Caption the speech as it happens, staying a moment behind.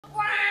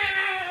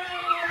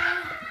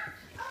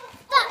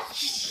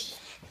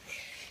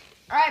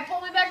All right,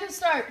 pull me back to the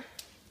start.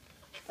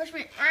 Push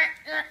me. All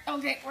right.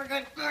 Okay, we're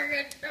good. We're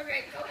good.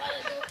 Okay, go on.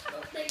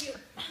 Go. Thank you.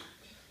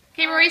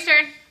 Okay, Rory's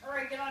turn. All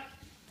right, get on.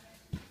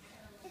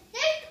 It's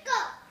safe to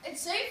go.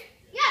 It's safe?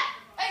 Yeah.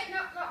 Hey, no,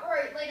 not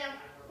worry. Lay down.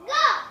 Go.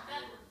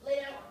 Lay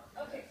down.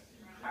 Okay.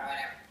 All right,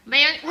 whatever.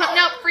 Lay on. Well,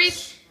 no,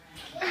 freeze.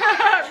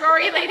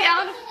 Rory, lay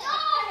down.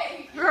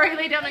 Hey. Rory,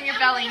 lay down on your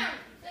belly.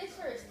 Face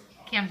first.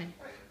 Camden.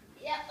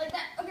 Yeah, like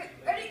that. Okay,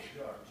 ready?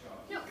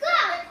 No, Go.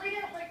 lay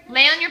down. Like,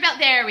 Lay on your belly.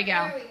 There we go.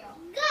 there we go.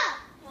 Go.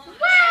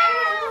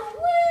 Wow!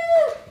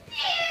 Woo!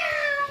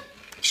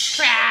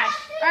 Crash.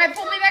 All right,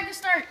 pull me back to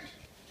start.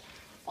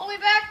 Pull me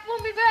back. Pull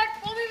me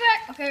back. Pull me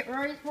back. Okay,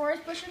 Rory's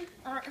pushing.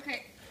 All right.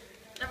 Okay.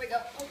 There we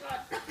go. Oh God.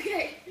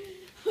 Okay.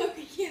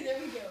 Okay. There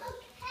we go.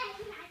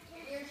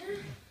 Your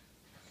turn.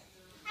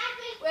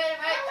 Wait,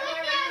 am I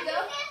ready to go?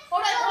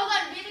 Hold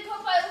on. Be the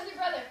co-pilot with your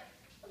brother.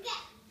 Okay.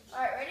 All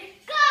right, ready?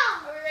 Go.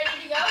 Are we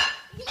ready to go?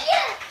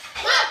 Yeah.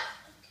 Go!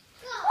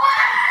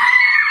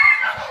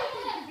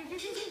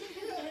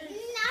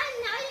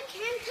 Now you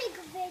can take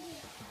a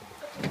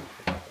video.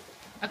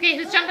 Okay,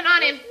 who's jumping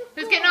on him?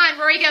 Who's getting on?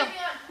 Rory, go.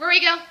 Rory,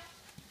 go.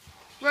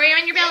 Rory,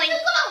 on your belly. Go.